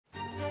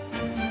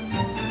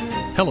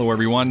Hello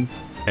everyone,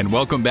 and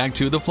welcome back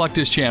to the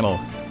Fluctus Channel.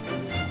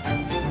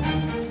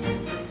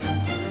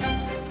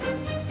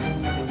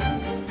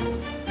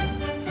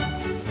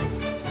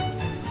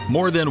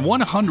 More than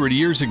 100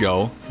 years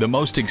ago, the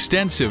most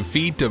extensive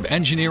feat of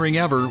engineering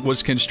ever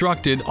was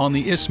constructed on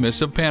the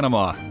Isthmus of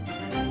Panama.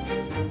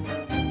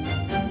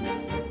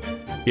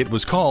 It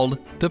was called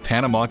the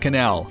Panama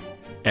Canal,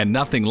 and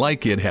nothing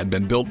like it had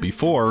been built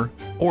before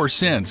or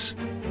since.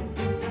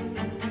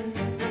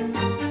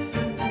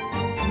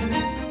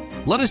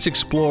 Let us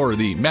explore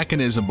the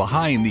mechanism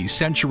behind the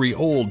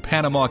century-old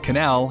Panama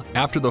Canal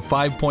after the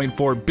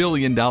 $5.4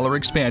 billion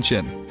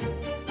expansion.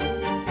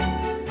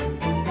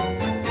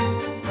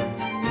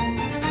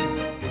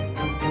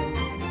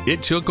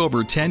 It took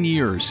over 10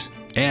 years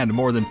and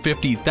more than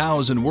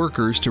 50,000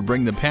 workers to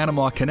bring the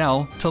Panama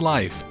Canal to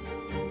life.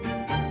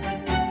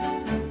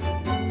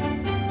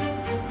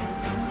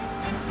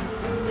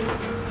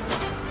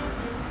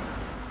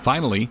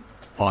 Finally,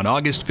 on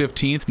August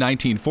 15,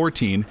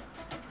 1914,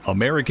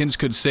 Americans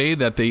could say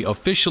that they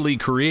officially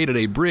created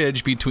a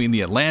bridge between the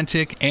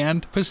Atlantic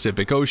and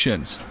Pacific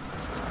Oceans.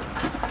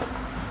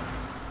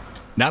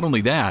 Not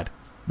only that,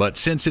 but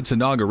since its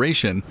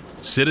inauguration,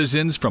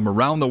 citizens from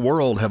around the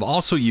world have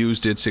also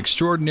used its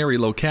extraordinary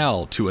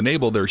locale to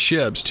enable their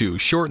ships to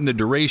shorten the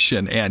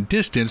duration and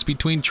distance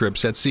between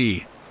trips at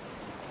sea.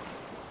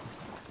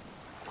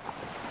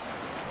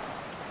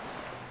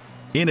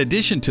 In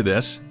addition to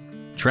this,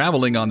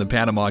 traveling on the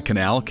Panama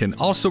Canal can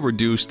also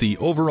reduce the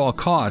overall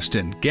cost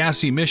and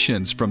gas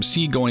emissions from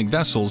seagoing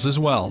vessels as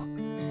well.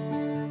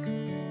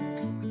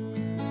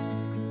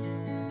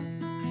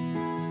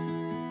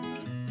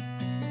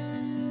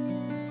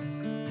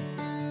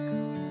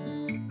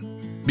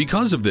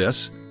 Because of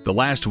this, the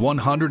last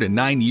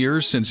 109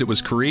 years since it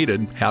was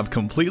created have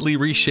completely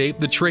reshaped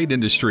the trade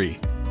industry.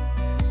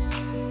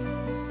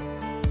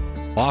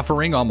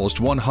 Offering almost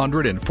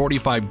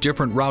 145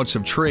 different routes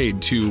of trade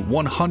to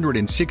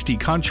 160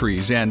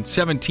 countries and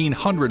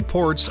 1,700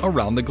 ports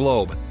around the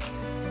globe.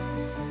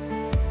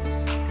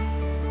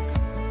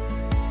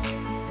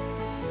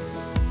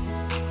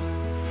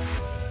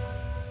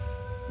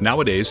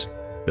 Nowadays,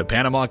 the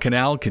Panama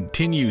Canal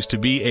continues to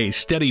be a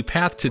steady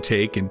path to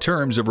take in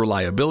terms of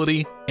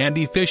reliability and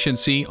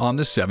efficiency on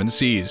the seven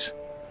seas.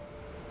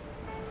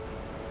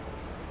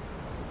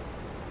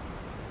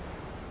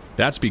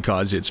 That's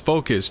because it's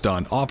focused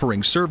on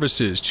offering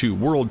services to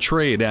world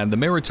trade and the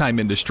maritime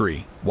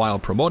industry, while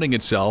promoting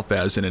itself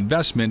as an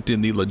investment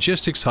in the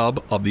logistics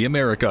hub of the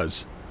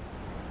Americas.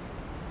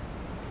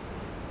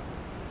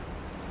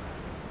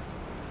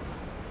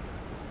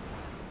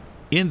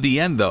 In the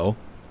end, though,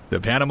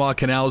 the Panama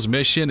Canal's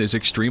mission is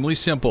extremely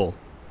simple: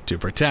 to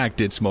protect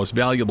its most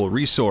valuable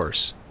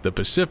resource, the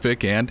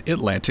Pacific and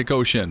Atlantic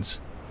Oceans.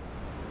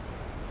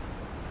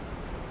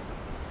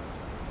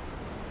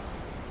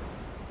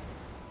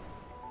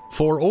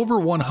 For over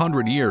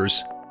 100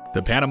 years,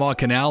 the Panama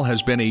Canal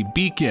has been a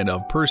beacon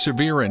of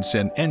perseverance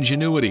and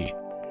ingenuity,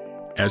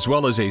 as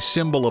well as a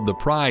symbol of the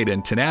pride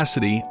and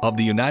tenacity of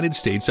the United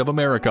States of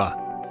America.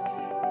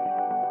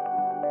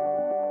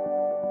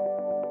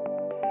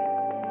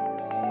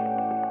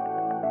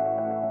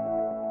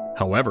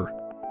 However,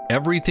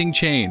 everything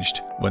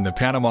changed when the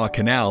Panama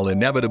Canal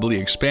inevitably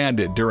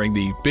expanded during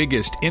the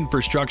biggest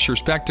infrastructure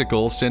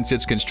spectacle since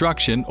its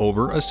construction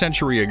over a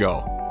century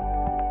ago.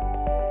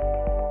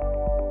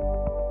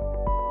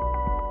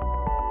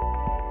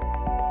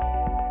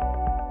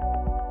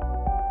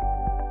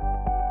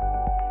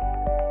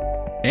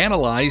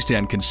 Analyzed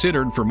and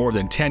considered for more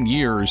than 10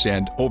 years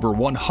and over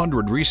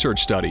 100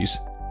 research studies,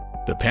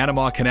 the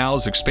Panama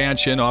Canal's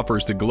expansion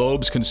offers the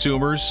globe's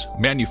consumers,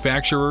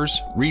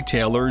 manufacturers,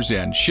 retailers,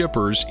 and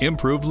shippers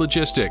improved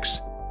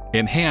logistics,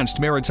 enhanced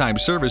maritime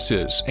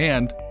services,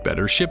 and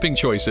better shipping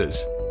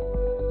choices.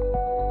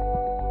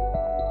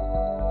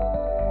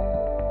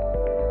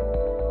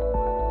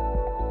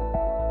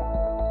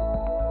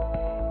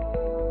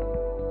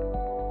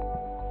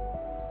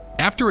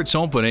 After its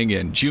opening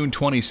in June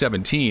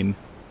 2017,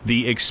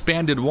 the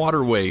expanded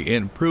waterway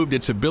improved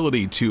its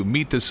ability to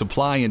meet the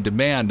supply and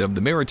demand of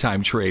the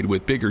maritime trade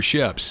with bigger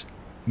ships,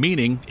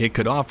 meaning it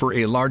could offer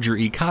a larger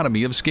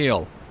economy of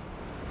scale.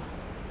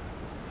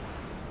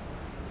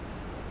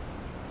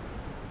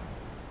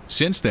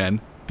 Since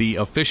then, the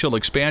official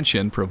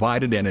expansion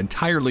provided an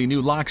entirely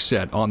new lock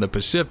set on the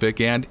Pacific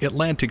and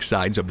Atlantic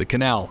sides of the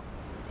canal.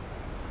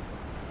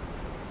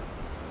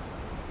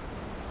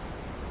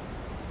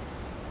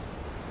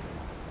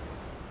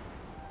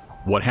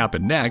 What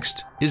happened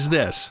next is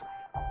this.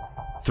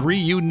 3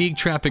 unique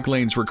traffic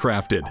lanes were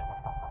crafted,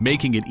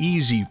 making it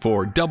easy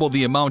for double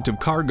the amount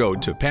of cargo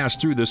to pass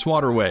through this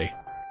waterway.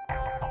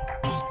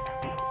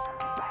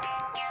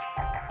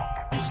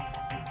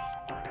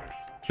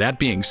 That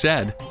being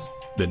said,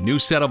 the new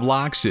set of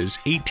locks is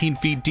 18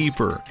 feet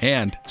deeper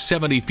and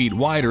 70 feet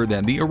wider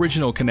than the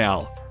original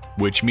canal,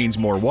 which means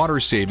more water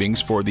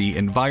savings for the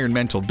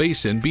environmental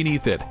basin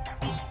beneath it.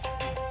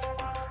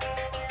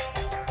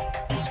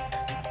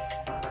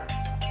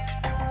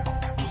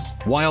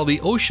 While the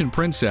Ocean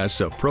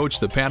Princess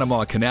approached the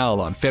Panama Canal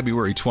on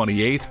February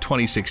 28,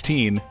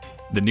 2016,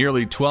 the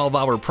nearly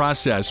 12-hour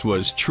process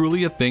was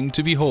truly a thing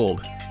to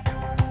behold.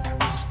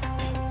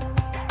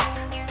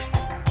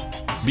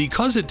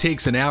 Because it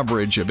takes an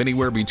average of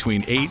anywhere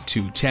between 8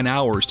 to 10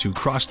 hours to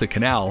cross the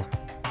canal,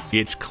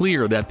 it's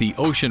clear that the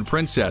Ocean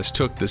Princess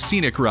took the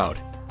scenic route.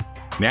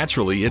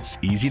 Naturally, it's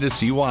easy to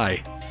see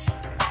why.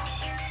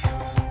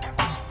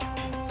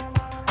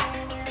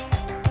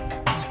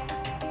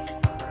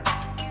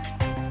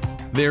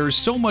 There's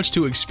so much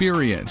to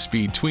experience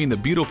between the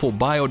beautiful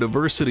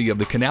biodiversity of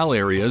the canal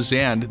areas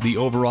and the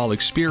overall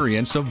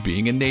experience of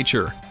being in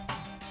nature.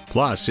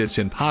 Plus, it's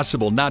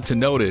impossible not to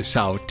notice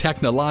how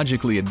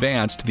technologically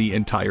advanced the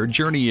entire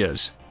journey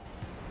is.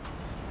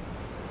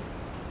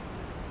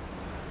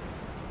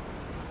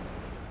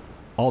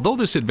 Although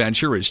this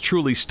adventure is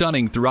truly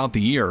stunning throughout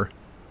the year,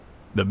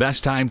 the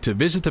best time to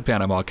visit the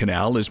Panama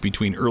Canal is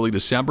between early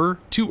December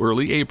to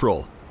early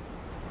April.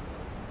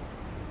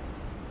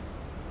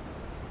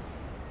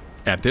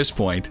 At this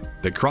point,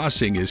 the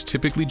crossing is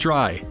typically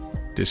dry,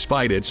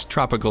 despite its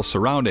tropical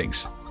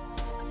surroundings.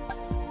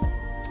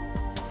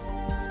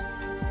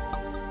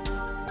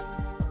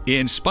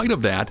 In spite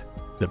of that,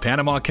 the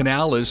Panama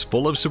Canal is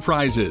full of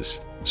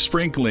surprises,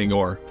 sprinkling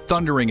or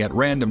thundering at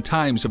random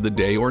times of the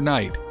day or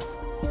night.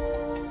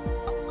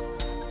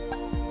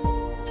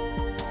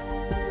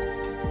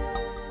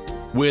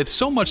 With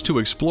so much to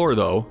explore,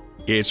 though,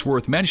 it's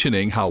worth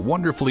mentioning how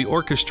wonderfully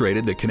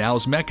orchestrated the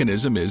canal's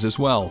mechanism is as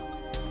well.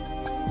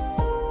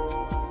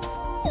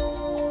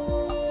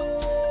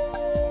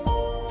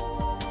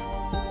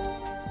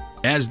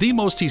 As the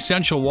most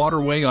essential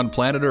waterway on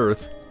planet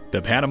Earth,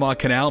 the Panama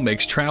Canal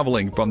makes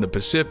traveling from the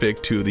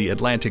Pacific to the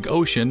Atlantic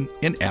Ocean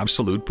an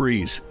absolute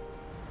breeze.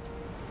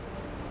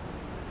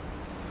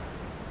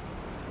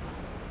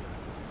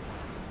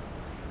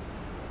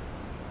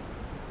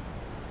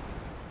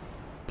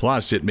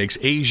 Plus, it makes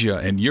Asia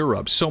and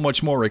Europe so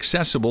much more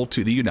accessible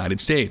to the United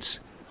States.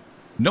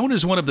 Known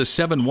as one of the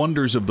 7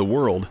 wonders of the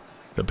world,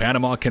 the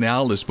Panama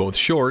Canal is both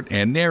short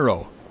and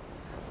narrow.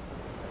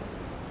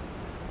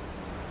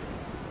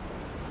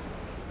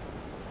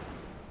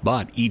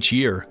 But each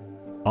year,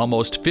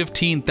 almost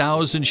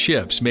 15,000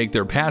 ships make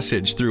their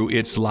passage through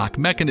its lock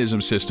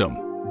mechanism system.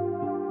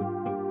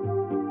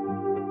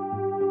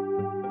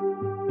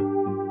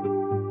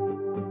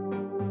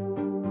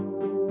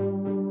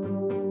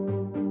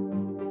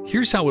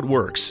 Here's how it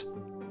works.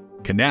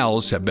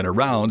 Canals have been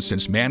around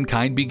since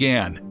mankind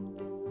began,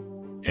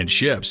 and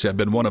ships have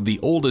been one of the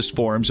oldest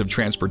forms of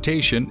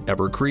transportation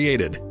ever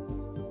created.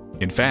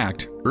 In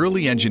fact,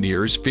 early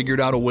engineers figured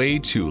out a way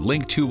to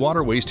link 2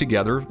 waterways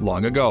together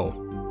long ago.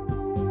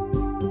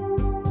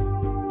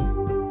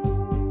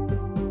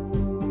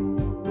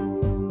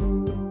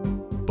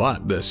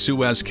 But the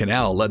Suez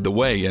Canal led the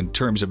way in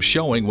terms of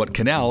showing what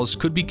canals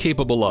could be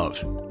capable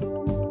of.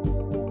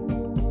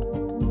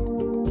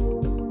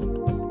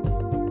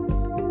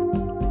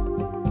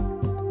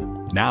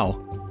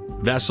 Now,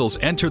 vessels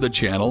enter the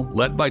channel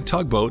led by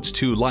tugboats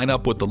to line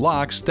up with the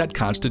locks that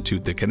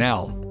constitute the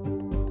canal.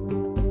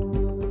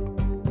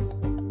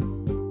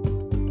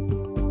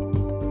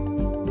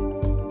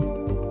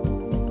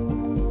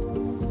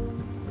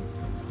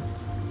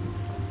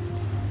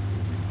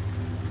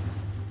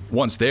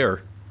 Once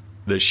there,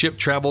 the ship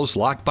travels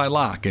lock by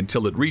lock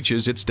until it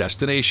reaches its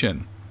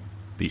destination,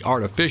 the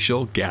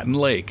artificial Gatun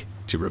Lake,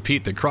 to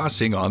repeat the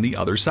crossing on the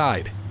other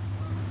side.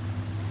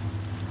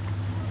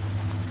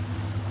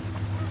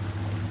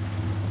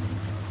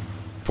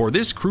 For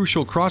this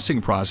crucial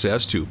crossing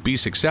process to be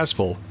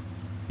successful,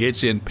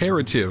 it's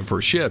imperative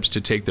for ships to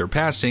take their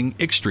passing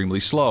extremely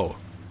slow.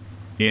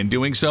 In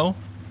doing so,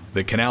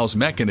 the canal's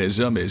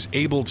mechanism is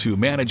able to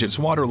manage its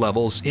water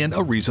levels in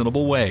a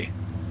reasonable way.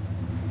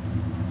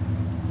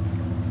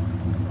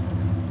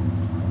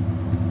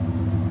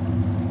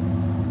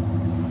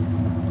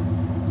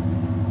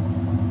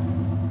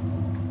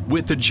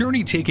 With the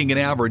journey taking an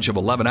average of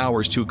 11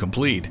 hours to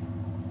complete,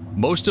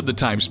 most of the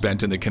time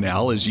spent in the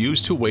canal is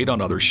used to wait on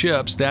other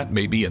ships that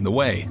may be in the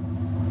way.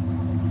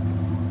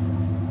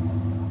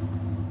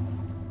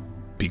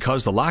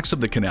 Because the locks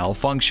of the canal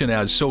function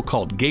as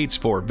so-called gates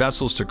for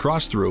vessels to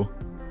cross through,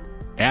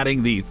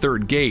 adding the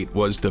 3rd gate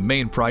was the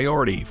main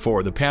priority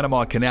for the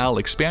Panama Canal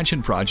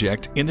expansion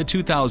project in the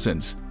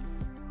 2000s.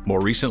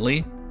 More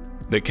recently,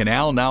 the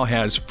canal now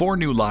has 4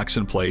 new locks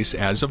in place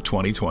as of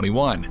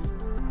 2021.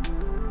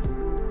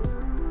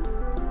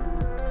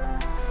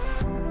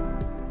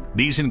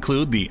 These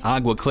include the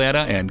Agua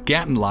Clara and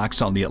Gatun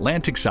locks on the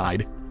Atlantic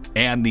side,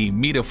 and the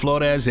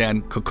Miraflores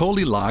and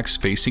Cocoli locks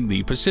facing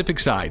the Pacific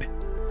side.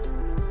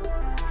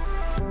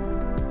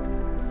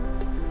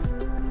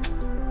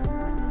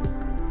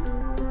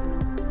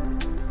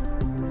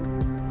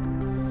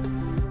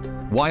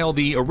 While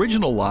the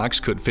original locks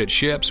could fit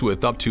ships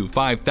with up to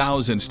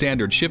 5,000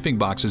 standard shipping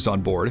boxes on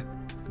board,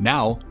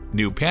 now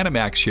new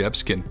Panamax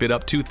ships can fit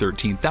up to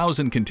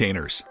 13,000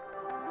 containers.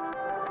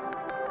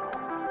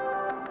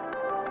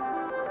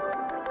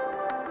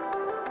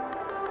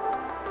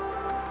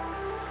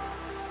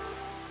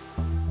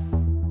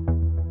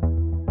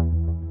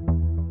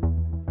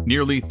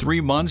 Nearly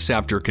 3 months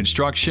after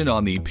construction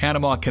on the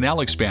Panama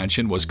Canal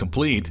expansion was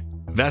complete,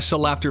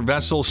 vessel after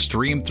vessel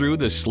streamed through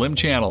the slim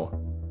channel.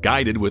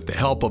 Guided with the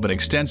help of an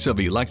extensive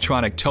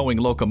electronic towing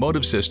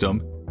locomotive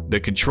system, the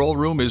control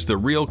room is the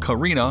real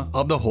arena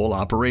of the whole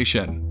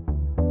operation.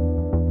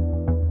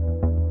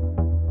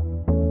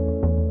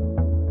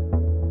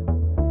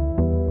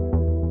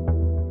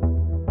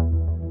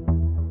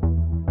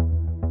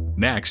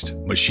 Next,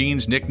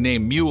 machines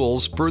nicknamed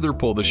mules further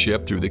pull the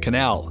ship through the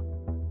canal,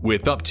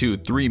 with up to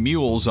 3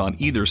 mules on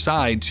either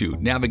side to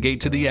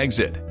navigate to the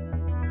exit.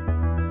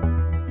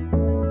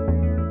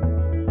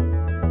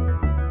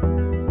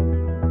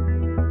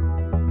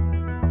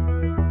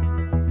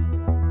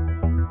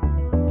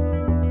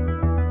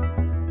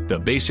 The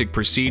basic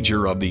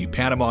procedure of the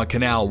Panama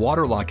Canal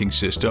water locking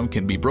system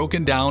can be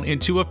broken down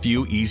into a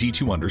few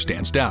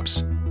easy-to-understand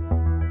steps.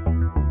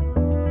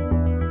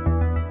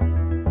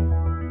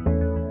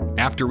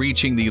 After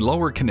reaching the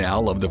lower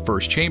canal of the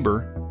first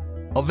chamber,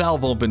 a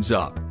valve opens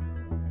up,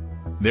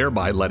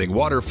 thereby letting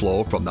water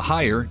flow from the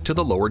higher to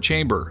the lower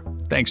chamber,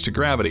 thanks to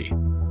gravity.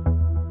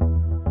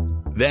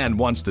 Then,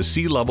 once the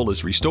sea level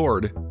is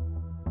restored,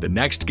 the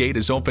next gate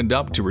is opened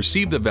up to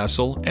receive the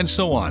vessel, and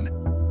so on.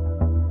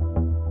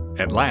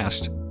 At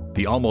last,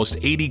 the almost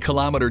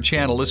 80-kilometer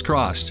channel is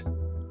crossed,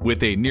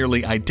 with a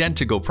nearly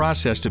identical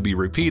process to be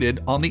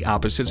repeated on the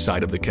opposite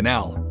side of the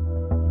canal.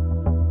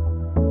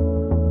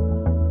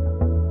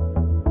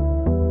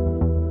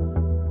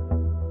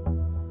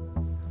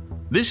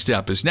 This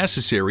step is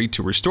necessary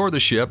to restore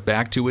the ship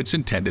back to its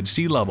intended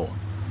sea level.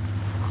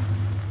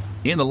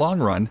 In the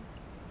long run,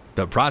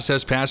 the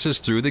process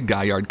passes through the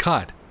Galliard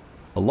Cut,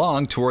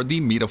 along toward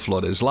the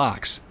Miraflores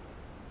locks,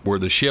 where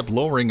the ship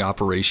lowering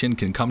operation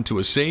can come to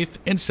a safe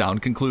and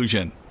sound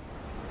conclusion.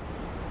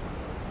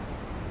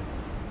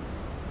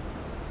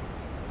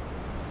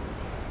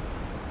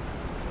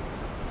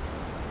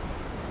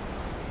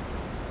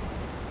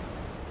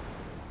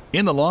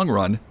 In the long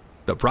run,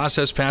 the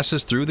process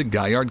passes through the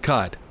Galliard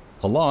Cut,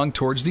 along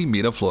towards the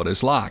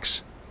Miraflores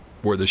locks,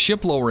 where the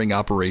ship lowering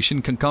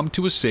operation can come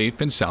to a safe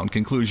and sound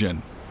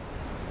conclusion.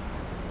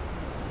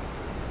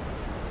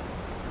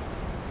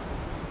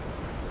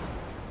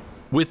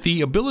 With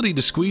the ability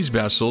to squeeze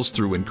vessels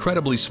through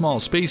incredibly small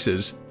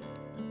spaces,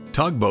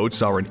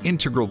 tugboats are an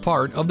integral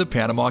part of the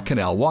Panama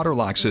Canal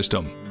waterlock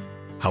system.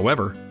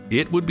 However,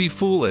 it would be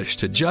foolish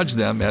to judge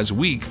them as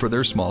weak for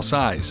their small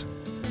size.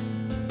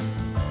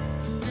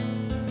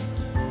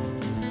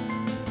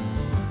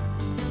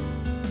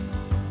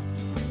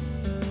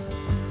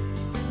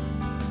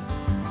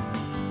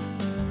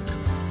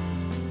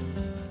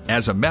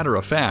 As a matter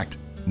of fact,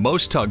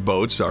 most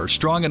tugboats are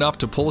strong enough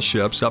to pull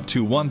ships up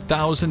to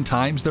 1,000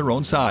 times their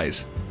own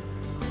size.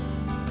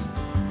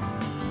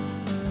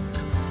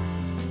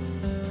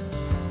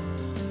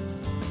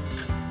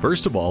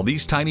 First of all,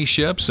 these tiny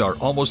ships are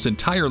almost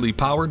entirely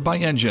powered by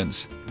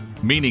engines,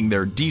 meaning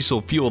their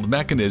diesel-fueled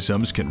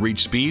mechanisms can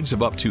reach speeds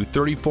of up to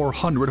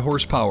 3,400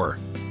 horsepower.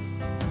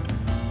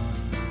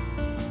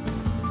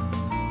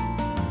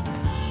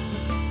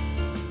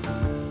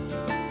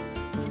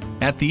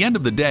 At the end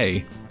of the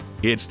day,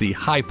 it's the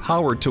high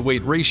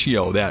power-to-weight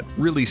ratio that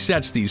really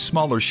sets these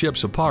smaller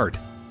ships apart.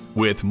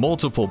 With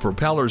multiple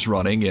propellers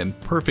running in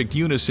perfect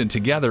unison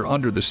together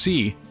under the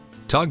sea,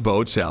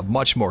 tugboats have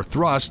much more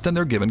thrust than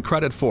they're given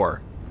credit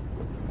for.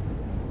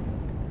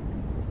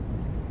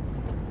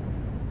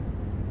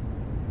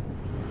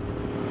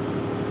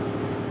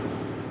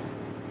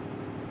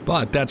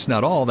 But that's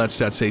not all that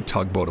sets a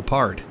tugboat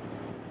apart.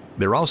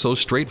 They're also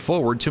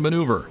straightforward to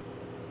maneuver,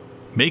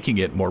 making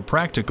it more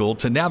practical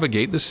to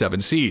navigate the 7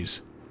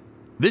 seas.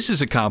 This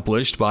is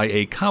accomplished by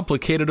a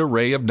complicated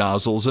array of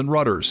nozzles and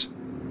rudders.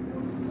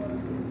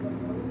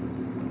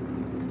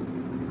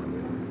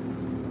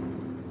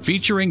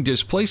 Featuring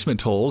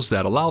displacement holes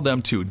that allow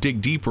them to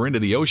dig deeper into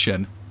the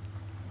ocean,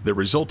 the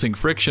resulting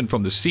friction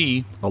from the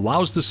sea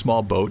allows the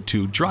small boat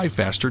to drive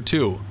faster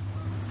too.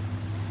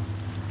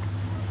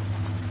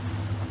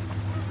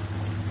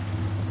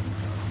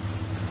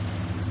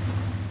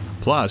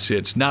 Plus,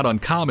 it's not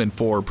uncommon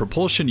for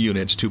propulsion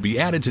units to be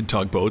added to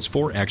tugboats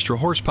for extra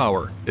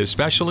horsepower,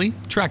 especially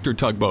tractor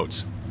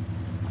tugboats.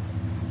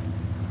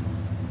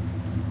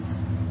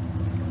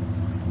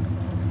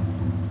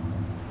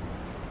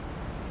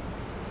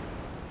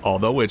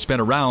 Although it's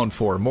been around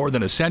for more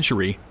than a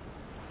century,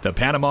 the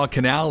Panama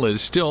Canal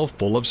is still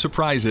full of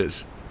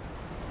surprises.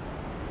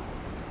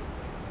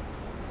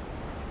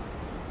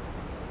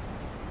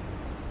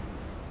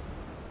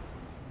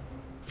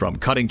 From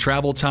cutting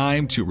travel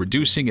time to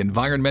reducing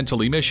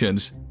environmental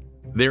emissions,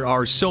 there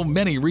are so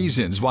many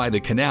reasons why the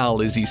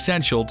canal is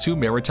essential to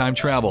maritime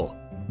travel,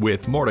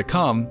 with more to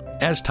come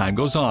as time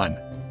goes on.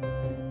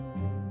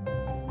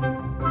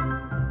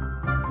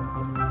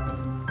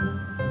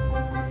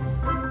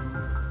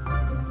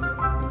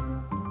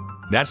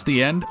 That's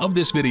the end of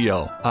this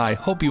video. I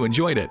hope you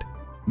enjoyed it.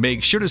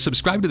 Make sure to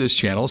subscribe to this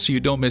channel so you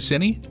don't miss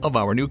any of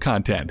our new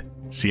content.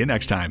 See you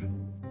next time.